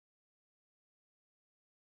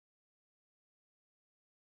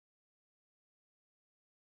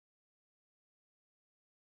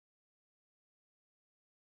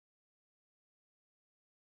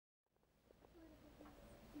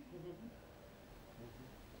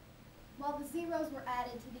While the zeros were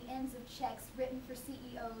added to the ends of checks written for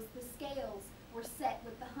CEOs, the scales were set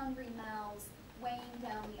with the hungry mouths weighing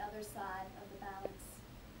down the other side of the balance.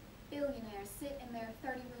 Billionaires sit in their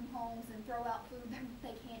 30-room homes and throw out food that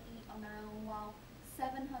they can't eat on their own, while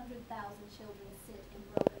 700,000 children sit in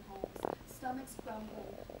broken homes, stomachs grumbling,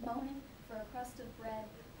 moaning for a crust of bread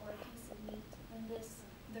or a piece of meat. In this,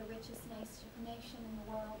 the richest nation in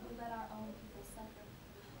the world, we let our own people suffer,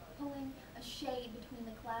 pulling a shade between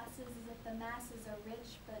the classes as if the masses are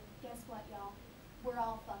rich, but guess what, y'all? We're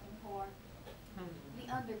all fucking poor. The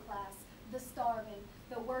underclass, the starving,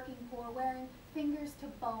 the working poor, wearing fingers to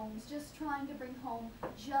bones, just trying to bring home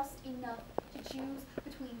just enough to choose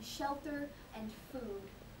between shelter and food.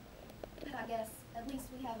 But I guess at least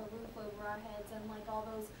we have a roof over our heads, unlike all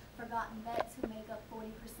those forgotten vets who make up 40%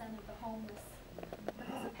 of the homeless.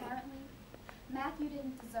 Because apparently, Matthew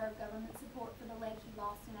didn't deserve government support for the leg he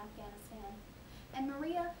lost in Afghanistan. And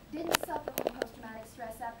Maria didn't suffer from post-traumatic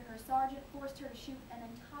stress after her sergeant forced her to shoot an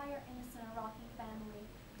entire innocent Iraqi family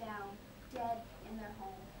down, dead in their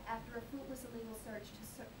home, after a fruitless illegal search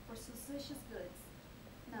for suspicious goods.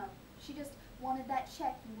 No, she just wanted that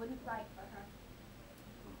check you wouldn't write for her.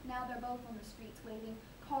 Now they're both on the streets waving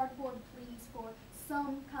cardboard pleas for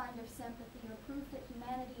some kind of sympathy or proof that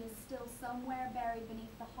humanity is still somewhere buried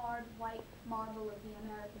beneath the hard white marble of the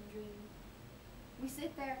American dream. We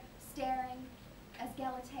sit there staring as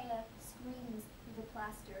Galatea screams through the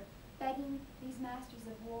plaster, begging these masters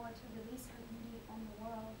of war to release her beauty on the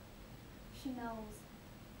world. She knows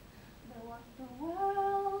that what the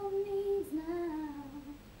world needs now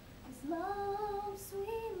is love,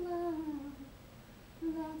 sweet love.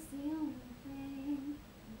 That's the only thing,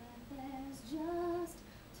 that there's just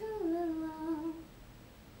too little of.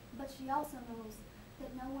 But she also knows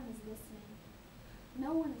that no one is listening.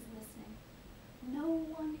 No one is listening. No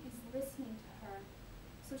one is listening to her.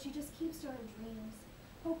 So she just keeps to her dreams,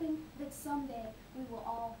 hoping that someday we will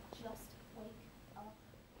all just wake up.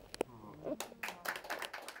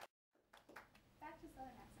 Back to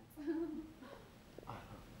Southern accents.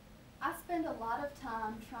 I spend a lot of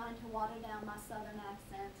time trying to water down my Southern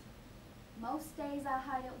accent. Most days I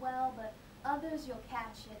hide it well, but others you'll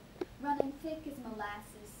catch it, running thick as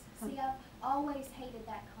molasses. See, I've always hated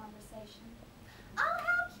that conversation. Oh,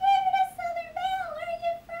 how cute, a Southern belle, where are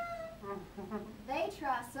you from? They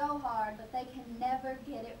try so hard, but they can never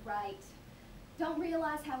get it right. Don't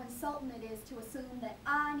realize how insulting it is to assume that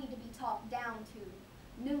I need to be talked down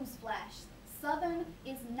to. Newsflash, Southern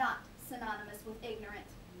is not synonymous with ignorant.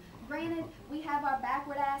 Granted, we have our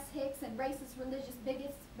backward-ass hicks and racist religious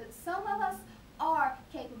bigots, but some of us are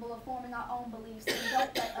capable of forming our own beliefs and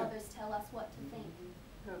don't let others tell us what to think.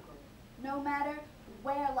 No matter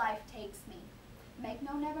where life takes me. Make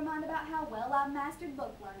no never mind about how well I've mastered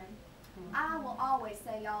book learning. I will always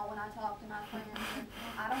say y'all when I talk to my friends. And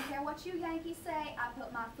I don't care what you Yankees say, I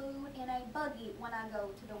put my food in a buggy when I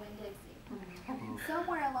go to the Winn-Dixie.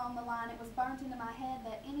 Somewhere along the line it was burnt into my head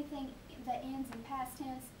that anything that ends in past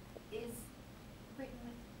tense is written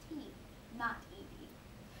with T, not E-D.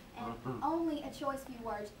 And only a choice few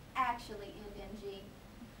words actually end in G.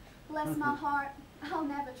 Bless my heart, I'll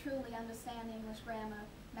never truly understand English grammar.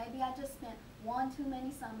 Maybe I just spent one too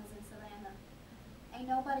many summers in Savannah. Ain't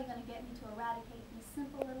nobody gonna get me to eradicate these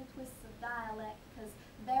simple little twists of dialect, because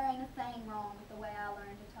there ain't a thing wrong with the way I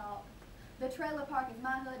learned to talk. The trailer park is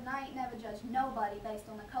my hood, and I ain't never judged nobody based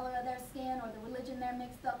on the color of their skin or the religion they're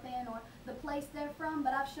mixed up in or the place they're from,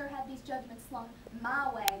 but I've sure had these judgments slung my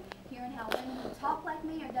way, hearing how women who talk like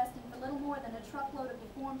me are destined for little more than a truckload of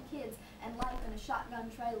deformed kids and life in a shotgun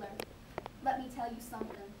trailer. Let me tell you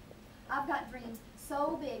something. I've got dreams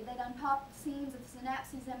so big they done popped seams of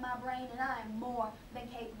synapses in my brain, and I am more than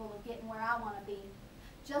capable of getting where I want to be.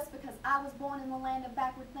 Just because I was born in the land of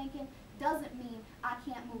backward thinking doesn't mean I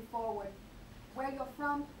can't move forward. Where you're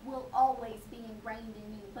from will always be ingrained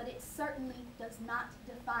in you, but it certainly does not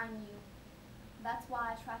define you. That's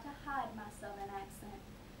why I try to hide my Southern accent,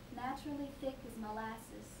 naturally thick as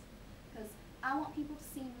molasses, because I want people to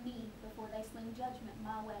see me before they sling judgment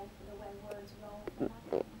my way for the way words roll from my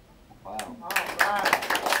pen. Wow. All right.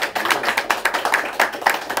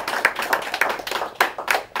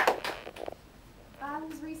 I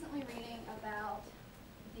was recently reading about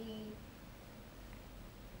the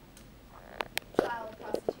child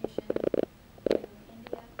prostitution in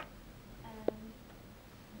India, and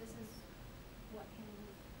this is what came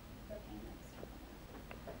the payments.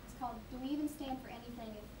 It's called, "Do we even stand for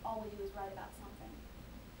anything if all we do is write about something?"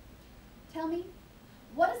 Tell me,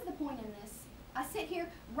 what is the point in this? I sit here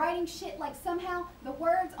writing shit like somehow the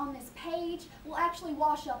words on this page will actually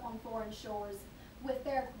wash up on foreign shores. With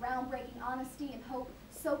their groundbreaking honesty and hope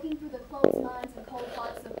soaking through the closed minds and cold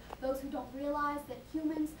hearts of those who don't realize that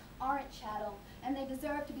humans aren't chattel, and they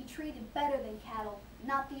deserve to be treated better than cattle,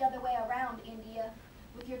 not the other way around, India.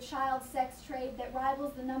 With your child sex trade that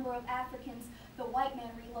rivals the number of Africans the white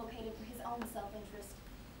man relocated for his own self-interest.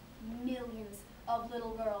 Millions of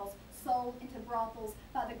little girls sold into brothels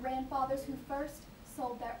by the grandfathers who first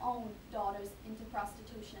sold their own daughters into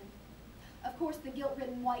prostitution. Of course, the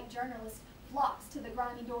guilt-ridden white journalist flocks to the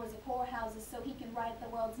grimy doors of whorehouses so he can write the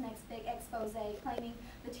world's next big expose, claiming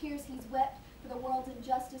the tears he's wept for the world's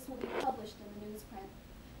injustice will be published in the newsprint.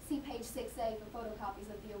 See page 6A for photocopies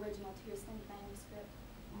of the original tear-stained manuscript.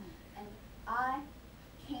 And I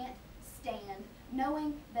can't stand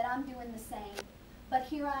knowing that I'm doing the same. But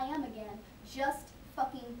here I am again, just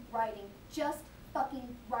fucking writing, just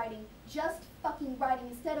fucking writing, just fucking writing,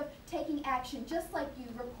 instead of taking action, just like you,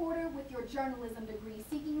 reporter with your journalism degree,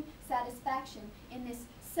 seeking satisfaction in this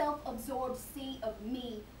self-absorbed sea of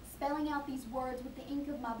me, spelling out these words with the ink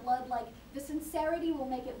of my blood like the sincerity will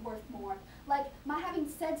make it worth more, like my having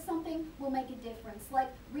said something will make a difference, like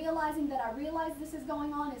realizing that I realize this is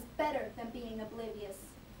going on is better than being oblivious.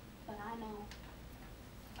 But I know,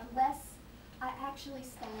 unless I actually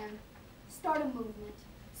stand, start a movement,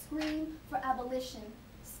 scream for abolition,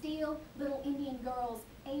 steal little Indian girls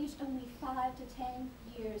aged only 5 to 10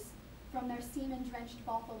 years from their semen-drenched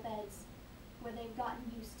brothel beds, where they've gotten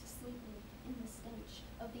used to sleeping in the stench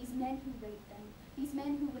of these men who rape them, these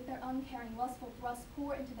men who with their uncaring, lustful thrusts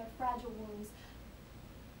pour into their fragile wombs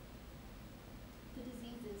the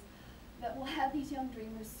diseases that will have these young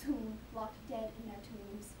dreamers soon locked dead in their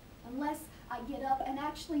tombs. Unless I get up and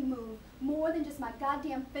actually move more than just my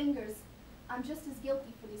goddamn fingers, I'm just as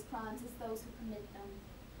guilty for these crimes as those who commit them.